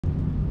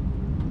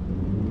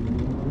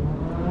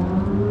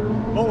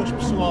Boas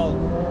pessoal,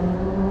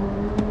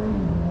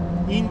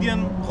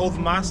 Indian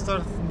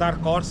Roadmaster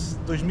Dark Horse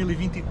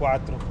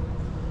 2024.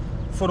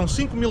 Foram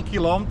 5.000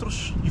 km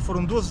e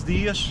foram 12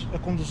 dias a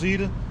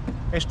conduzir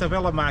esta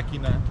bela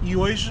máquina e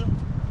hoje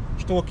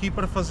estou aqui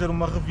para fazer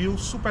uma review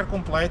super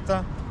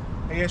completa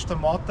a esta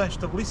moto,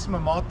 esta belíssima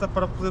moto,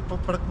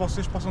 para que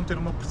vocês possam ter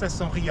uma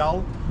percepção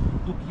real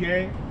do que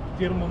é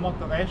ter uma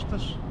moto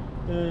destas,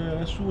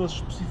 as suas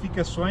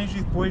especificações,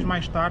 e depois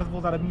mais tarde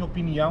vou dar a minha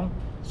opinião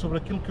sobre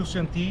aquilo que eu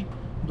senti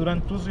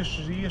durante todos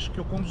estes dias que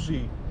eu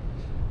conduzi.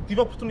 Tive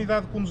a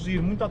oportunidade de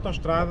conduzir muita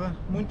autoestrada,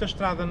 muita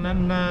estrada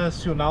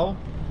nacional,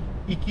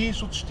 e quis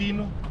o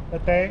destino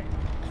até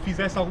que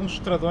fizesse alguns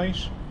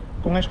estradões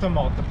com esta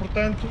moto.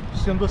 Portanto,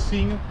 sendo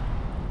assim,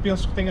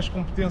 penso que tenho as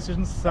competências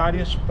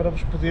necessárias para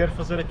vos poder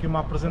fazer aqui uma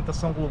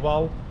apresentação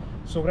global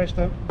sobre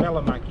esta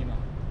bela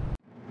máquina.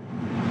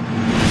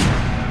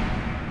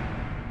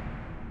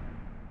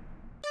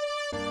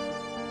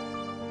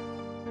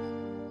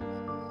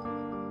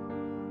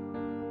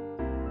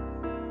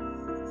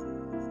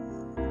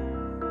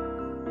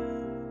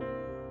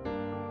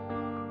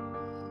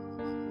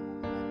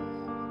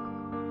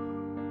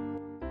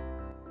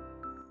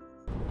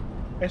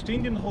 Esta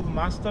Indian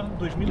Roadmaster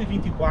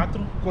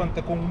 2024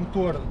 conta com um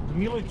motor de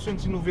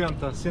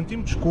 1890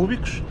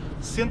 cm3,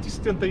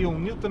 171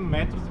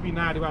 Nm de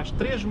binário às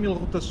 3.000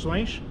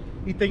 rotações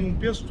e tem um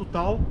peso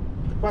total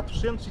de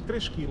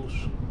 403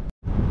 kg.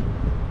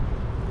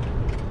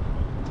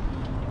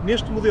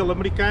 Neste modelo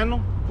americano,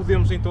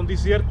 podemos então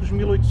dizer que os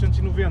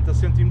 1890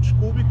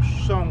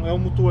 cm3 é o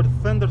motor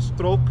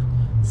Thunderstroke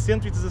de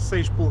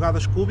 116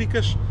 polegadas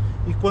cúbicas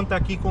e conta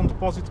aqui com um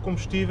depósito de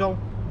combustível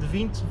de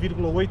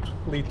 20,8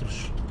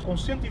 litros. Com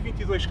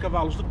 122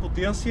 cavalos de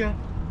potência,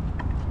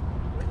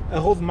 a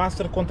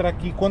Roadmaster conta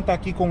aqui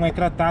com um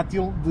ecrã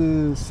tátil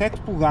de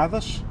 7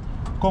 polegadas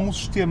com o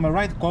sistema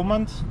Ride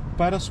Command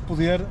para se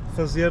poder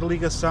fazer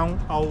ligação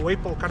ao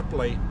Apple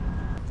CarPlay.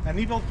 A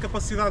nível de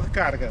capacidade de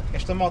carga,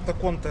 esta moto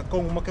conta com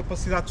uma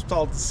capacidade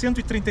total de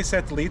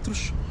 137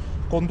 litros,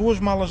 com duas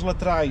malas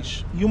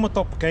laterais e uma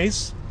top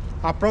case,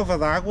 à prova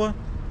d'água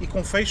e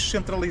com fecho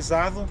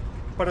centralizado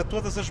para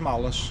todas as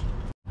malas.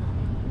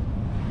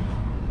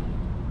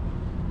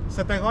 Se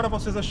até agora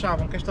vocês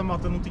achavam que esta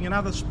moto não tinha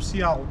nada de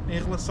especial em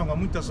relação a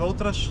muitas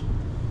outras,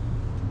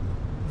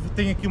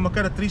 tem aqui uma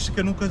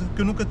característica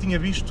que eu nunca tinha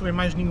visto em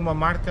mais nenhuma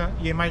marca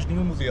e em mais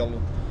nenhum modelo.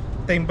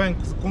 Tem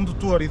banco de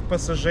condutor e de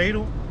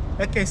passageiro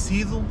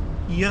aquecido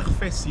e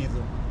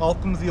arrefecido, algo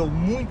que me deu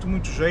muito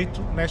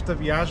jeito nesta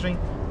viagem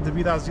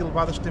devido às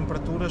elevadas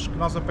temperaturas que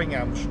nós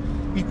apanhamos.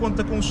 E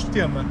conta com um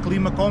sistema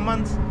Clima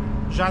Command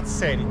já de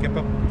série, que é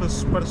para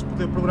se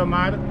poder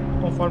programar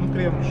conforme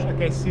queremos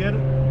aquecer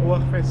ou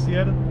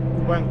arrefecer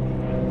o banco.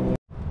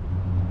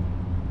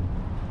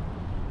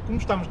 Como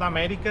estamos na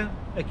América,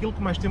 aquilo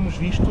que mais temos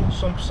visto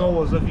são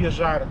pessoas a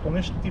viajar com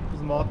este tipo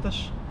de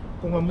motas,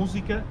 com a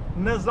música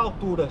nas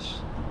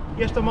alturas.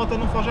 E esta moto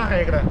não foge à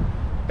regra.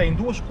 Tem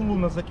duas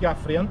colunas aqui à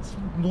frente,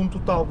 de um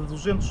total de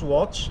 200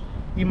 watts,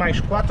 e mais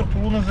 4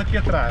 colunas aqui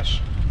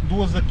atrás.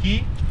 Duas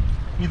aqui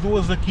e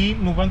duas aqui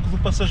no banco do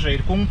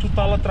passageiro, com um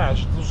total atrás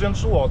de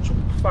 200 watts, o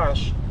que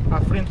faz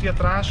à frente e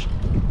atrás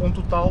um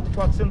total de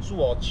 400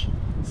 watts.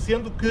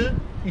 Sendo que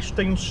isto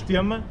tem um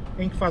sistema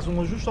em que faz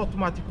um ajuste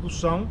automático do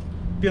som,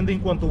 tendo em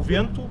conta o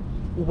vento,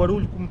 o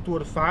barulho que o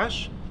motor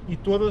faz e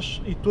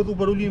todo o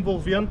barulho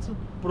envolvente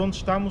por onde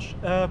estamos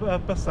a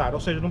passar. Ou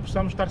seja, não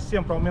precisamos estar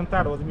sempre a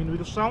aumentar ou a diminuir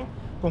o som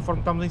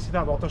conforme estamos em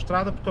cidade ou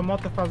autoestrada, porque a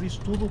moto faz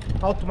isso tudo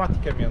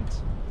automaticamente.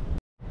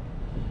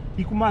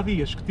 E como há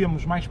dias que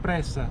temos mais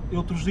pressa e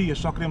outros dias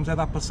só queremos é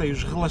dar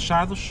passeios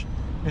relaxados,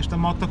 esta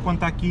moto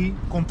conta aqui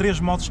com 3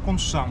 modos de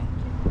condução: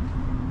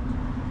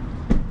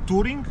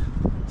 Touring,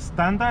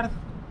 Standard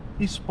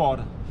e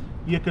Sport.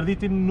 E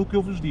acreditem no que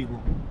eu vos digo,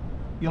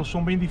 eles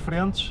são bem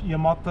diferentes e a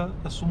moto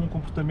assume um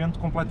comportamento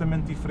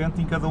completamente diferente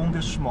em cada um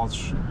destes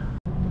modos.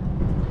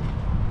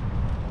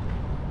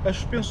 As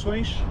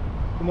suspensões,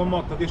 uma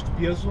moto deste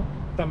peso,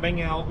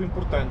 também é algo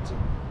importante.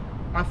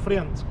 À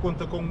frente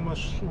conta com uma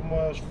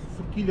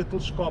forquilha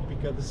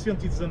telescópica de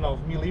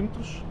 119 mm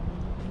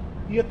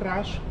e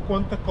atrás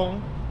conta com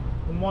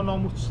um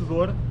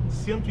monoamortecedor de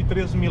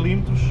 113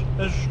 mm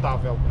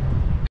ajustável.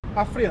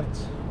 À frente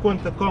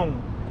conta com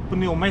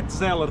pneu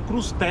Metzeler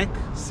Cruise Tech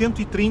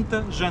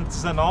 130 jante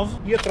 19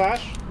 e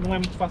atrás, não é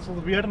muito fácil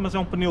de ver, mas é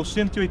um pneu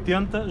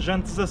 180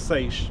 jante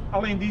 16.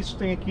 Além disso,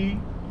 tem aqui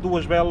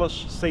duas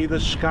belas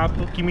saídas de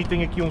escape que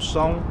emitem aqui um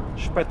som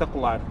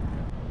espetacular.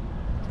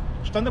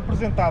 Estando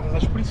apresentadas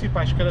as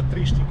principais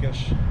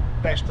características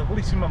desta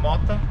belíssima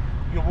moto,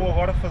 eu vou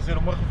agora fazer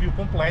uma review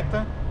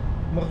completa,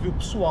 uma review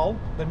pessoal,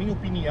 da minha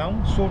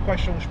opinião, sobre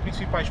quais são os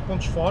principais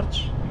pontos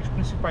fortes e os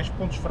principais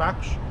pontos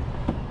fracos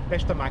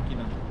desta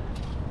máquina.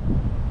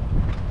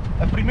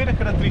 A primeira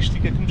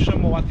característica que me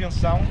chamou a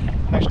atenção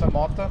nesta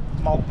moto,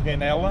 mal peguei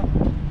nela,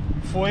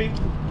 foi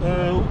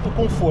o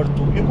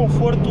conforto. E o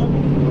conforto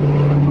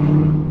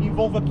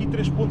envolve aqui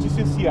 3 pontos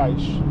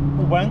essenciais: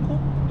 o banco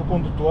do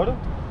condutor,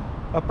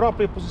 a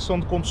própria posição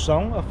de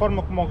condução, a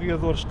forma como o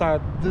guiador está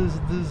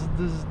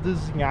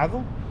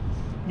desenhado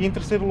E em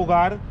terceiro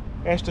lugar,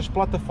 estas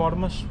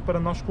plataformas para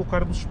nós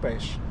colocarmos os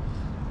pés.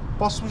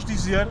 Posso-vos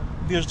dizer,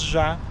 desde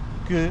já,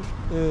 que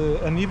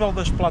a nível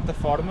das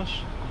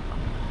plataformas,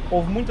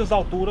 houve muitas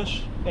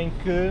alturas em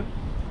que,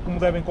 como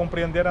devem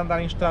compreender,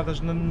 andar em estradas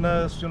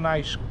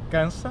nacionais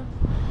cansa,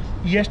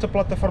 e esta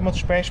plataforma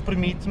dos pés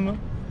permite-me,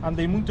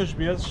 andei muitas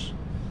vezes,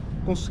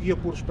 conseguia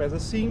pôr os pés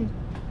assim,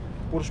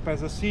 pôr os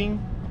pés assim,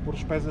 pôr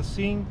os pés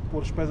assim,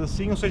 pôr os pés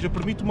assim, ou seja,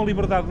 permite uma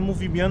liberdade de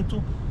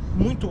movimento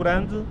muito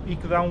grande e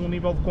que dá um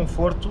nível de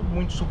conforto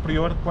muito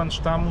superior quando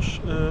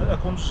estamos a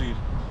conduzir.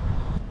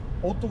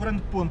 Outro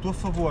grande ponto a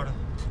favor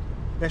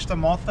desta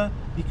moto,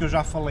 e que eu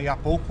já falei há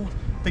pouco,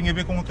 tem a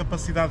ver com a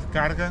capacidade de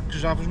carga que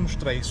já vos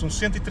mostrei. São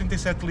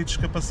 137 litros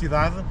de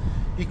capacidade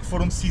e que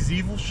foram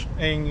decisivos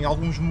em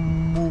alguns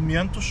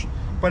momentos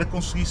para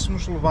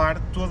conseguíssemos levar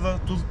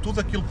tudo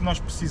aquilo que nós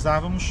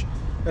precisávamos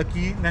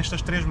aqui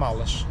nestas 3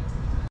 malas.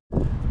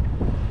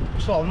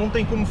 Pessoal, não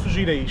tem como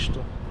fugir a isto.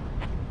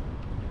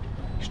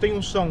 Isto tem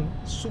um som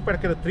super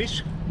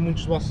característico, que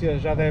muitos de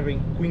vocês já devem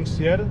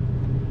conhecer.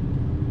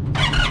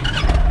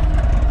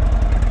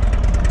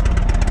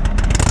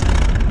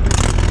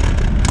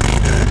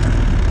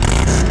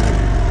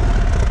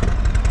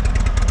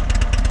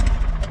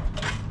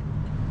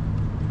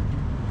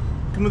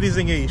 Me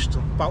dizem a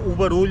isto, pá, o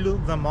barulho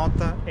da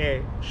moto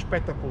é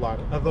espetacular,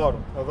 adoro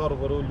o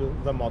barulho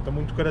da moto,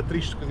 muito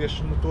característico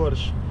destes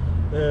motores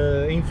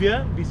em V,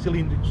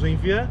 bicilíndricos em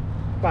V,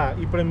 pá,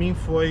 e para mim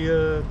foi,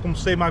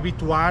 comecei-me a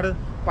habituar,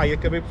 pá, e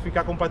acabei por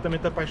ficar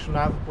completamente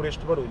apaixonado por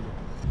este barulho.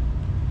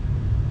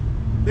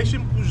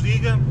 Deixem-me que vos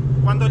diga,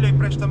 quando olhei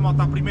para esta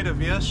moto a primeira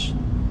vez,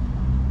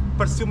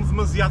 pareceu-me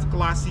demasiado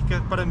clássica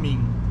para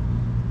mim.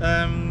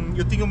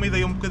 Eu tinha uma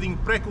ideia um bocadinho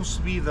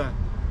pré-concebida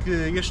que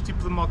este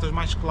tipo de motas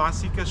mais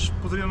clássicas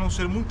poderiam não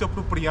ser muito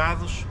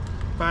apropriados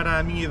para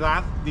a minha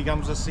idade,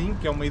 digamos assim,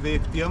 que é uma ideia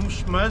que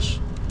temos, mas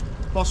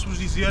posso-vos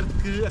dizer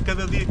que a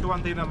cada dia que eu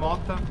andei na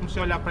moto,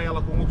 comecei a olhar para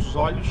ela com outros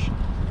olhos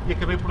e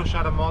acabei por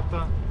achar a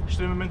moto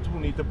extremamente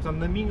bonita. Portanto,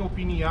 na minha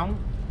opinião,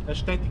 a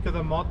estética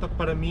da moto,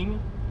 para mim,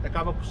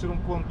 acaba por ser um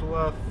ponto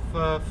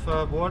a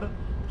favor,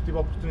 porque tive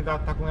a oportunidade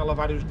de estar com ela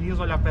vários dias,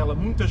 olhar para ela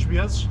muitas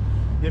vezes,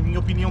 e a minha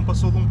opinião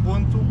passou de um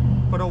ponto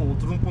para o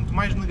outro, de um ponto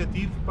mais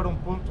negativo para um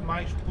ponto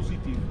mais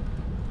positivo.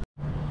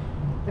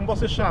 Como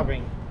vocês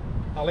sabem,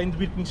 além de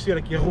vir conhecer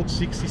aqui a Route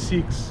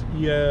 66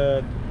 e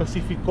a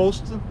Pacific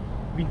Coast,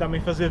 vim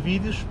também fazer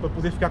vídeos para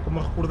poder ficar com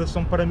uma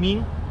recordação para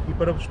mim e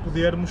para vos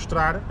poder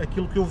mostrar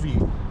aquilo que eu vi.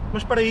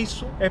 Mas para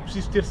isso é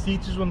preciso ter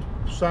sítios onde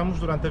possamos,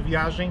 durante a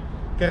viagem,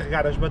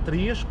 carregar as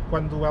baterias,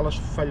 quando elas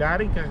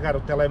falharem, carregar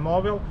o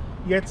telemóvel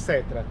e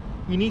etc.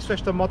 E nisso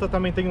esta moto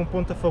também tem um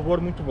ponto a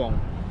favor muito bom.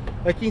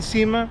 Aqui em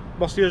cima,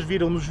 vocês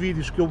viram nos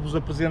vídeos que eu vos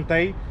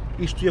apresentei,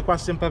 isto ia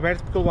quase sempre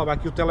aberto porque eu levava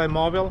aqui o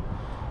telemóvel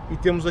e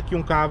temos aqui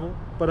um cabo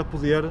para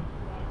poder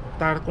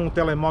estar com o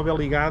telemóvel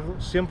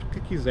ligado sempre que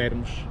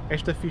quisermos.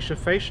 Esta ficha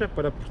fecha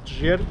para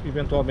proteger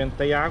eventualmente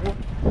da água.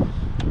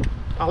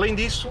 Além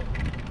disso,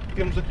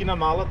 temos aqui na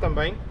mala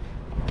também,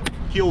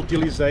 que eu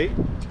utilizei,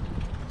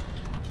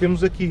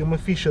 temos aqui uma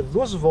ficha de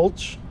 12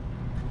 volts,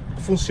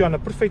 que funciona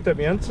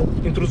perfeitamente.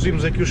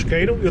 Introduzimos aqui o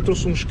isqueiro, eu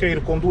trouxe um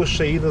isqueiro com 2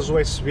 saídas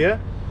USB,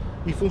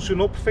 e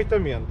funcionou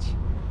perfeitamente.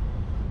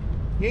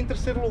 E em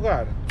terceiro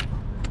lugar,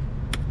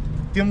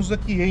 temos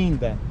aqui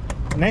ainda,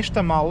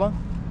 nesta mala,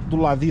 do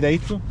lado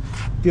direito,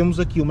 temos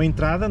aqui uma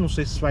entrada, não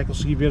sei se vai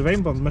conseguir ver bem,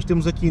 mas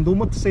temos aqui ainda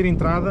uma terceira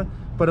entrada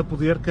para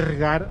poder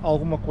carregar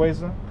alguma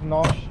coisa que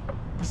nós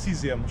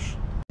precisemos.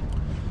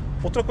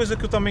 Outra coisa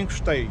que eu também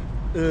gostei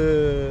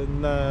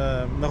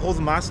na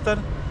Roadmaster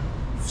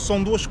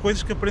são 2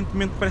 coisas que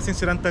aparentemente parecem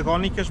ser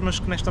antagónicas, mas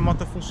que nesta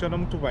moto funciona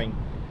muito bem.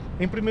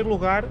 Em primeiro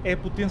lugar, é a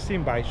potência em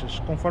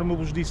baixas. Conforme eu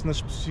vos disse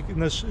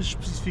nas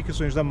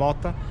especificações da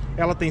moto,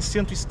 ela tem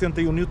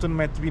 171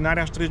 Nm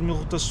binário às 3000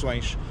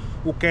 rotações.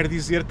 O que quer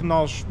dizer que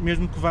nós,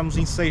 mesmo que vamos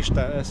em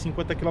sexta a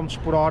 50 km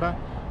por hora,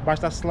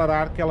 basta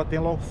acelerar que ela tem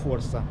logo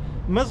força.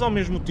 Mas ao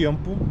mesmo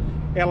tempo,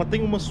 ela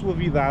tem uma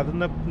suavidade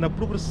na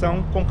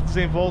progressão com que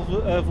desenvolve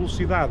a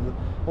velocidade.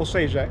 Ou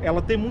seja,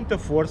 ela tem muita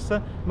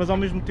força, mas ao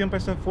mesmo tempo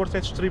essa força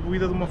é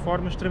distribuída de uma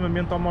forma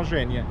extremamente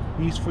homogénea.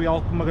 E isso foi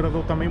algo que me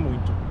agradou também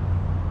muito.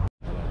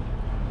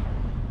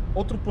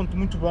 Outro ponto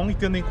muito bom, e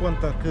tendo em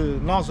conta que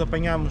nós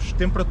apanhamos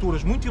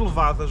temperaturas muito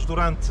elevadas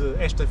durante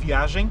esta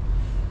viagem,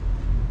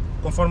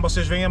 conforme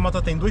vocês veem, a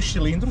moto tem 2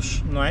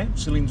 cilindros, não é?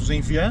 Cilindros em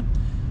V,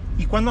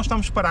 e quando nós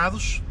estamos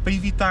parados, para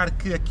evitar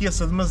que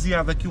aqueça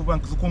demasiado aqui o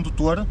banco do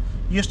condutor,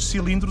 este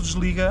cilindro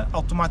desliga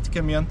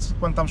automaticamente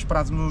quando estamos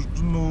parados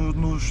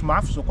nos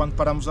semáforos, ou quando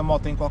paramos a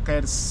moto em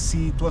qualquer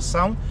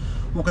situação,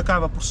 o que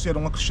acaba por ser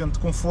um acrescente de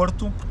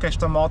conforto, porque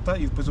esta moto,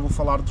 e depois eu vou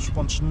falar dos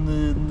pontos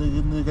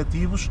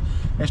negativos,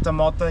 esta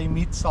moto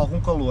emite algum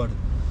calor.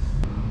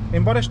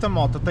 Embora esta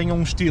moto tenha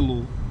um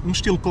estilo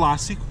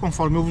clássico,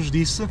 conforme eu vos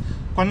disse,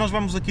 quando nós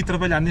vamos aqui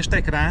trabalhar neste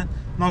ecrã,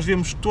 nós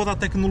vemos toda a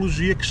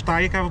tecnologia que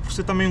está e acaba por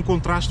ser também um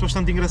contraste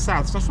bastante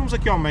engraçado. Se nós formos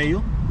aqui ao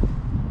meio,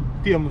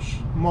 temos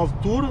modo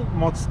Tour,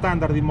 modo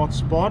Standard e modo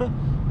Sport,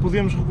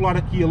 podemos regular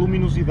aqui a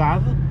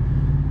luminosidade,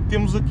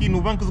 Temos aqui no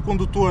banco de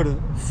condutor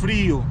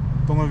frio,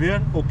 estão a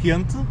ver, ou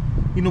quente,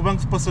 e no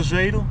banco de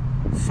passageiro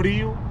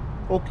frio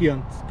ou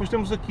quente. Depois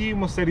temos aqui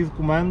uma série de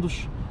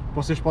comandos,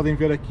 vocês podem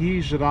ver aqui,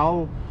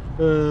 geral,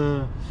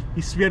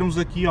 e se viermos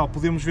aqui, ó,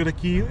 podemos ver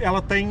aqui, ela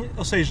tem,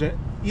 ou seja,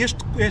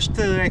 este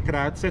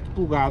ecrã de 7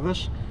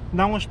 polegadas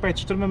dá um aspecto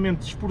extremamente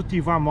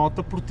desportivo à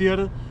moto por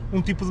ter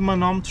um tipo de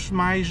manómetros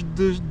mais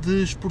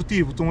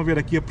desportivo. Estão a ver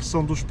aqui a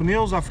pressão dos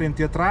pneus, à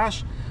frente e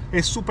atrás,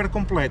 é super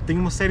completo, tem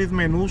uma série de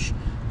menus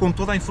com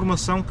toda a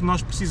informação que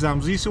nós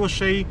precisamos. E isso eu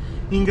achei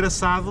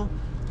engraçado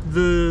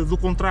do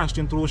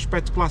contraste entre o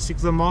aspecto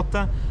clássico da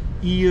moto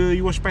e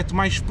o aspecto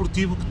mais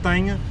esportivo que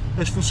tem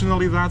as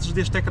funcionalidades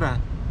deste ecrã.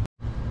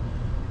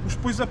 Os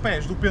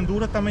poisapés do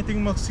Pendura também têm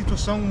uma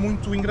situação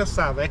muito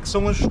engraçada, é que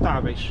são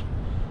ajustáveis.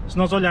 Se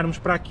nós olharmos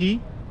para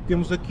aqui,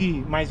 temos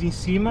aqui mais em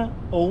cima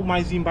ou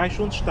mais em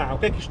baixo onde está. O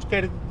que é que isto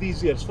quer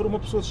dizer? Se for uma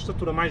pessoa de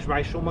estatura mais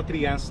baixa ou uma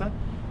criança,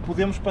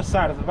 podemos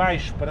passar de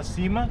baixo para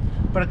cima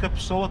para que a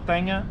pessoa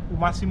tenha o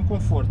máximo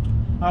conforto.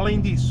 Além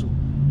disso,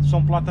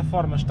 são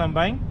plataformas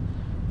também,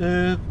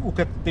 o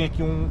que tem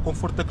aqui um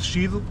conforto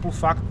acrescido pelo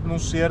facto de não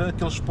ser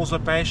aqueles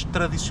pousapés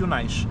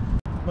tradicionais.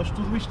 Mas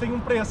tudo isto tem um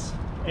preço,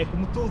 é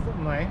como tudo,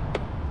 não é?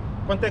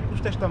 Quanto é que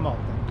custa esta moto?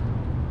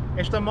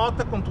 Esta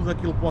moto, com tudo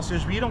aquilo que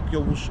vocês viram, que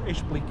eu vos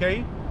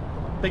expliquei,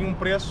 tem um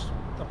preço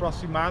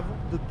aproximado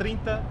de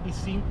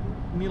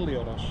 35.000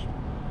 euros.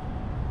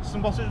 Se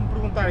vocês me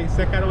perguntarem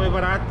se é cara ou é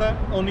barata,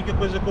 a única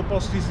coisa que eu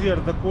posso dizer,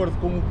 de acordo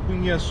com o que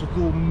conheço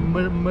do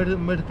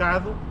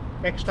mercado,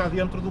 é que está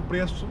dentro do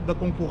preço da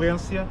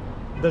concorrência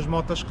das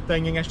motas que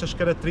têm estas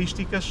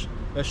características.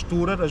 As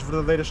Tourer, as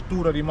verdadeiras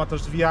Tourer e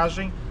motas de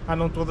viagem,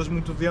 andam todas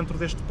muito dentro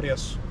deste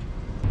preço.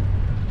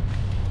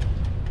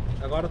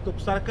 Agora estou a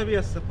coçar a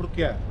cabeça,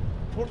 porquê?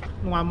 Porque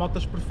não há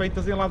motas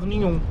perfeitas em lado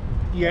nenhum,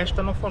 e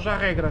esta não foge à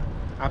regra.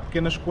 Há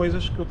pequenas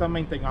coisas que eu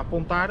também tenho a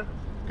apontar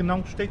que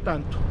não gostei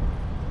tanto.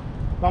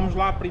 Vamos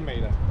lá à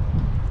primeira.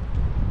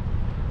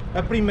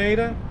 A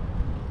primeira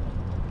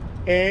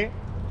é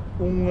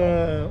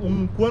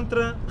um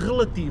contra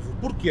relativo.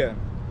 Porquê?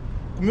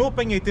 Como eu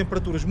apanhei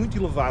temperaturas muito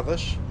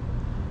elevadas,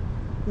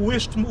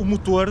 o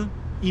motor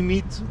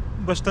emite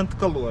bastante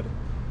calor.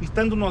 E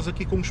estando nós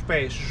aqui com os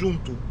pés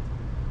junto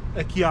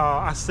aqui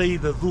à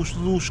saída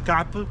do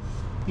escape,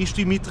 isto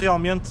emite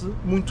realmente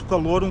muito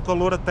calor, um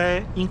calor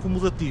até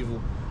incomodativo.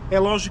 É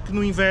lógico que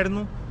no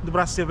inverno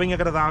deverá ser bem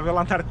agradável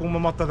andar com uma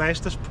moto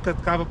destas, porque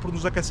acaba por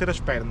nos aquecer as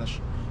pernas.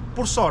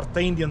 Por sorte,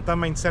 a Indian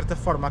também de certa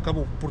forma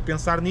acabou por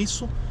pensar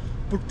nisso,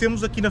 porque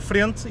temos aqui na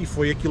frente, e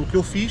foi aquilo que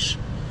eu fiz,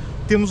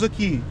 temos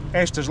aqui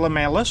estas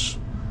lamelas,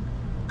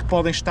 que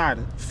podem estar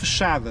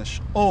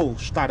fechadas ou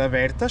estar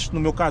abertas. No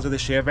meu caso eu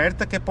deixei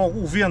aberta, que é para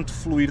o vento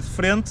fluir de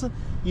frente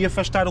e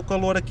afastar o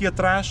calor aqui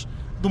atrás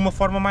de uma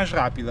forma mais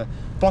rápida.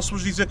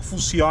 Posso-vos dizer que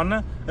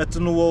funciona,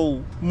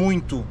 atenuou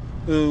muito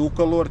o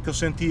calor que eu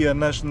sentia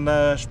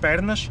nas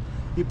pernas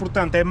e,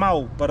 portanto, é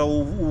mau para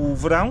o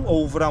verão,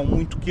 ou o verão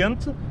muito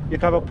quente, e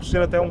acaba por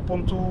ser até um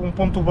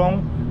ponto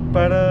bom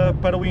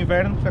para o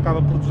inverno, que acaba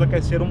por nos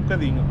aquecer um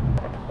bocadinho.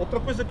 Outra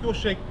coisa que eu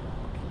achei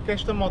que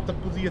esta moto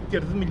podia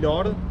ter de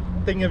melhor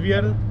tem a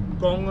ver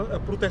com a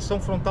proteção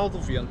frontal do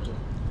vento.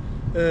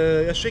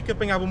 Achei que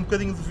apanhava um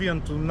bocadinho de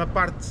vento na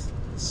parte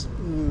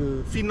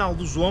final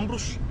dos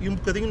ombros e um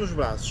bocadinho nos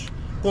braços.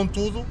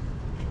 Contudo,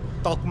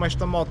 tal como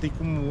esta moto e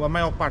como a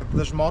maior parte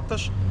das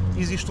motas,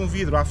 existe um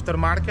vidro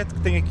aftermarket que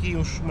tem aqui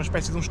uma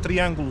espécie de uns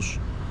triângulos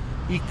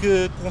e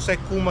que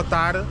consegue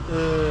colmatar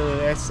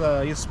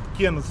esse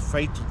pequeno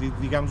defeito,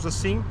 digamos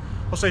assim.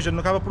 Ou seja, não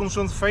acaba por não ser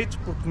um defeito,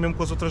 porque mesmo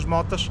com as outras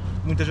motas,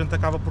 muita gente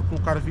acaba por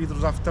colocar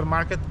vidros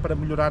aftermarket para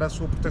melhorar a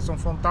sua proteção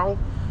frontal,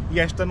 e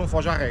esta não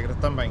foge à regra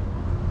também.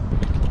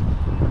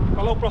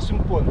 Qual é o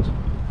próximo ponto?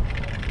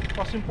 O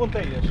próximo ponto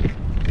é este.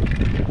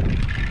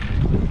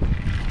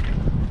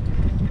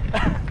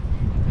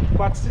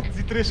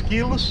 403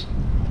 kg,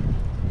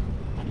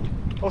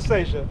 ou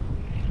seja,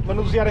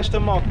 manusear esta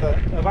moto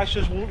a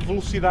baixas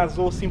velocidades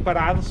ou assim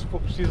parado, se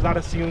for preciso dar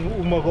assim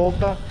uma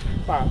volta,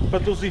 pá, para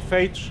todos os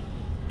efeitos,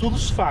 tudo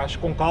se faz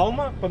com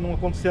calma, para não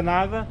acontecer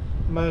nada,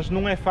 mas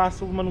não é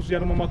fácil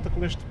manusear uma moto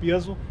com este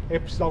peso. É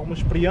preciso alguma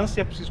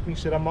experiência, é preciso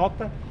conhecer a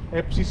moto,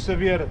 é preciso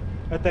saber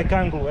até que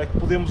ângulo é que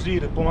podemos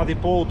ir para um lado e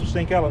para o outro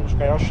sem que ela nos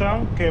caia ao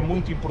chão, que é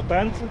muito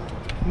importante,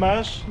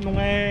 mas não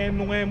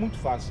é muito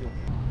fácil.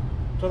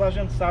 Toda a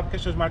gente sabe que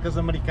estas marcas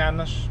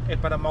americanas é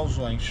para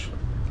mauzões,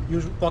 e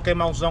qualquer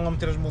mauzão a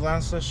meter as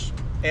mudanças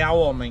é ao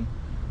homem,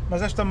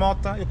 mas esta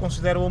moto eu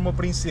considero uma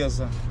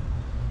princesa.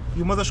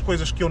 E uma das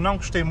coisas que eu não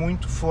gostei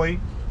muito foi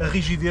a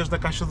rigidez da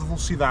caixa de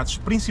velocidades,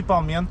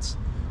 principalmente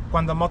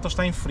quando a moto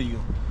está em frio.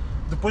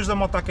 Depois da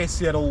moto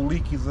aquecer, ou o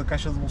líquido da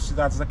caixa de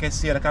velocidades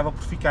aquecer, acaba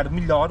por ficar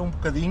melhor um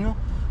bocadinho,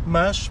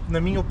 mas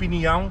na minha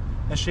opinião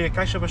achei a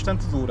caixa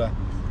bastante dura.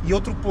 E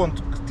outro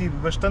ponto que tive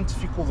bastante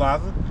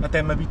dificuldade,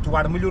 até me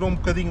habituar, melhorou um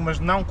bocadinho, mas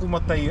não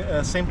colmatei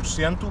a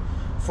 100%,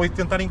 foi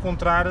tentar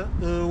encontrar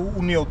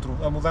o neutro,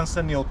 a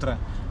mudança neutra.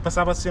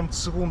 Passava sempre de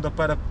segunda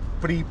para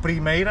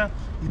primeira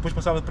e depois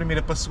passava de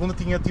primeira para segunda.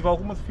 Tive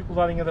alguma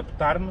dificuldade em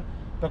adaptar-me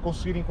para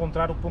conseguir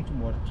encontrar o ponto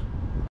morto.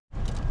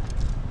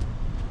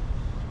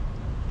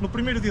 No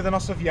primeiro dia da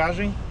nossa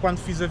viagem, quando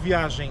fiz a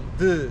viagem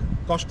de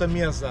Costa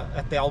Mesa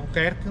até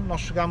Albuquerque,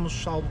 nós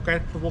chegámos a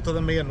Albuquerque por volta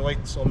da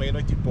meia-noite, ou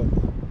meia-noite e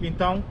pouco.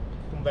 Então,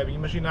 como devem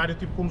imaginar, eu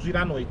tive que conduzir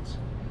à noite.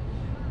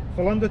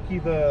 Falando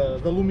aqui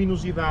da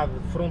luminosidade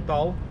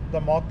frontal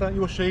da moto,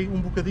 eu achei um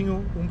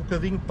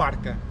bocadinho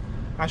parca.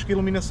 Acho que a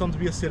iluminação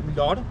devia ser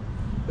melhor,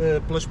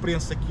 pela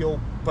experiência que eu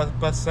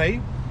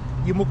passei.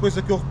 E uma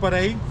coisa que eu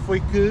reparei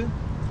foi que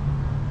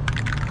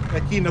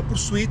aqui na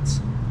Pursuit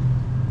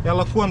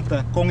ela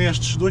conta com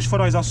estes dois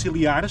faróis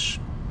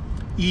auxiliares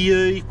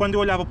e quando eu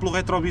olhava pelo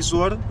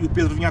retrovisor e o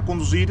Pedro vinha a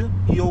conduzir,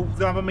 eu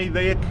dava-me a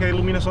ideia que a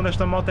iluminação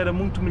desta moto era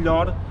muito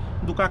melhor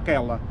do que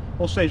aquela.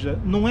 Ou seja,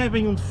 não é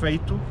bem um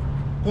defeito,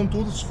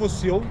 contudo, se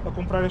fosse eu a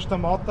comprar esta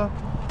moto,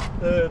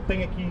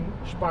 tem aqui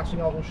espaço em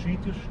alguns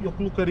sítios, eu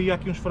colocaria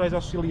aqui uns faróis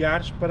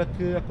auxiliares para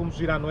que a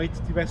conduzir à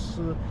noite tivesse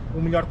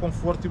um melhor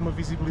conforto e uma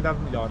visibilidade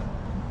melhor.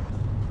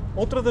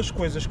 Outra das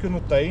coisas que eu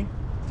notei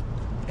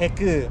é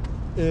que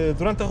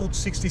durante a Route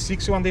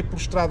 66 eu andei por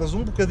estradas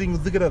um bocadinho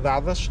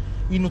degradadas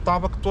e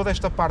notava que toda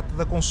esta parte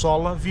da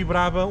consola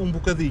vibrava um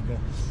bocadinho.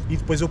 E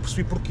depois eu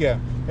percebi porquê.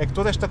 É que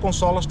toda esta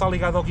consola está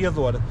ligada ao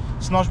guiador.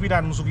 Se nós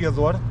virarmos o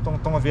guiador,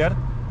 estão a ver,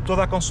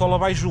 toda a consola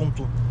vai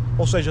junto.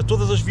 Ou seja,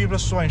 todas as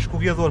vibrações que o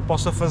guiador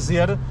possa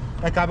fazer,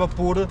 acaba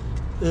por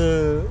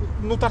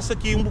notar-se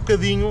aqui um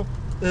bocadinho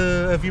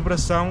a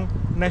vibração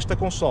nesta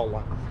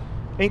consola.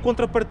 Em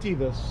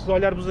contrapartida, se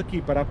olharmos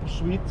aqui para a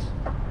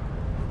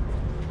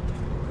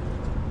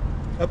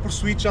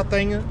Pursuit já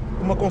tem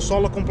uma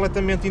consola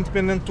completamente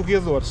independente do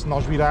guiador. Se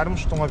nós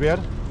virarmos, estão a ver,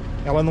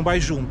 ela não vai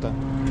junta.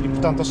 E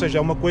portanto, ou seja,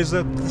 é uma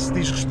coisa que se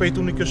diz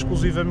respeito única e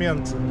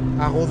exclusivamente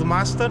à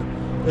Roadmaster,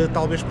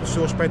 talvez pelo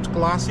seu aspecto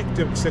clássico,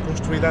 teve que ser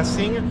construída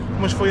assim,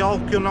 mas foi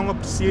algo que eu não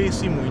apreciei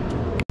assim muito.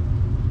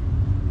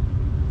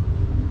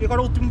 E agora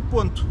o último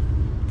ponto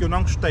que eu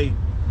não gostei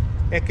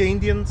é que a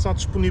Indian só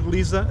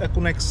disponibiliza a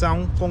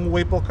conexão com o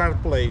Apple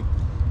CarPlay.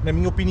 Na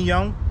minha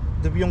opinião,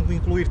 deviam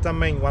incluir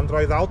também o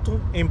Android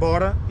Auto,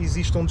 embora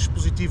exista um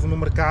dispositivo no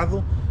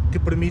mercado que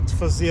permite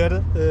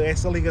fazer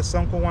essa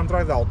ligação com o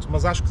Android Auto,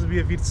 mas acho que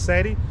devia vir de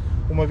série,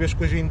 uma vez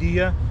que hoje em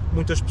dia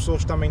muitas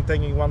pessoas também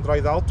têm o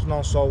Android Auto,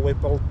 não só o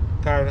Apple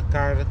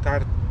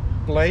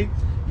CarPlay,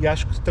 e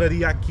acho que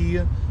traria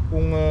aqui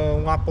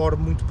um aporte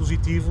muito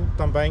positivo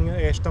também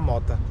a esta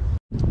moto.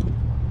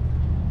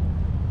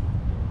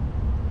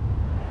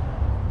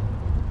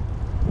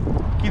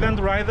 Aqui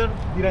de Rider,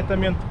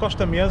 diretamente de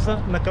Costa Mesa,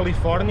 na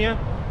Califórnia.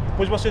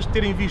 Depois de vocês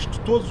terem visto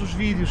todos os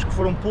vídeos que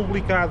foram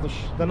publicados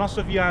da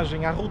nossa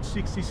viagem à Route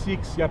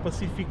 66 e à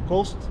Pacific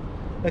Coast,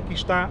 aqui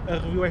está a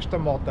review esta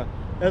moto.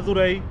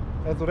 Adorei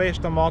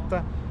esta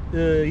moto,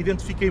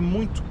 identifiquei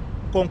muito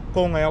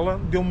com ela,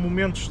 deu-me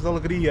momentos de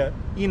alegria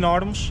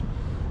enormes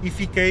e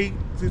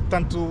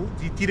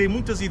tirei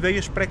muitas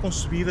ideias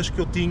pré-concebidas que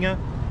eu tinha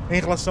em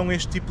relação a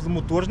este tipo de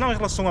motores, não em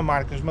relação a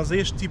marcas, mas a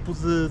este tipo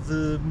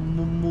de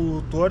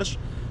motores,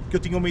 que eu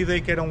tinha uma ideia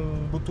que eram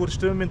motores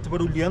extremamente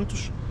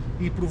barulhentos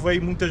e provei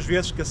muitas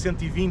vezes que a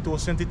 120 ou a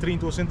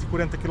 130 ou a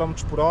 140 km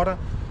por hora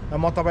a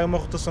moto vai a uma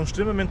rotação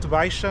extremamente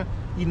baixa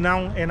e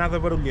não é nada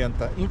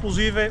barulhenta.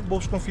 Inclusive,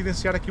 vou-vos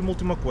confidenciar aqui uma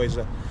última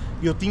coisa,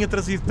 eu tinha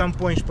trazido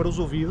tampões para os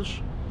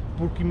ouvidos,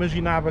 porque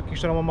imaginava que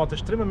isto era uma moto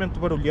extremamente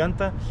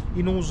barulhenta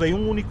e não usei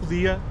um único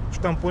dia os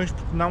tampões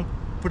porque não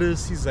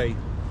precisei.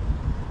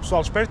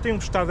 Pessoal, espero que tenham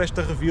gostado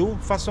desta review,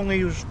 façam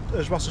aí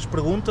as vossas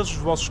perguntas, os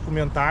vossos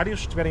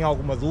comentários, se tiverem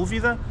alguma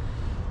dúvida.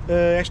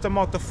 Esta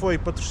moto foi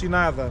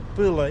patrocinada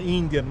pela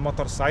Indian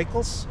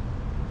Motorcycles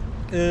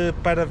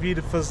para vir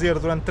fazer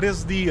durante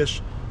 13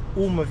 dias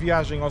uma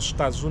viagem aos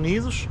Estados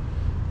Unidos.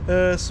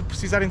 Se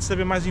precisarem de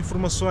saber mais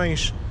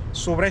informações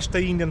sobre esta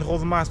Indian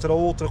Roadmaster ou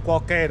outra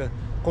qualquer,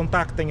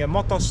 contactem a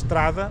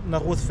Motostrada na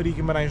Rua de Faria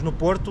Guimarães no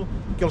Porto,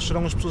 que eles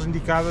serão as pessoas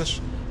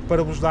indicadas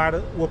para vos dar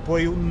o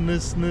apoio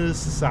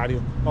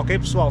necessário. Ok,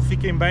 pessoal?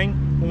 Fiquem bem,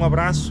 um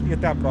abraço e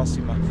até à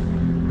próxima.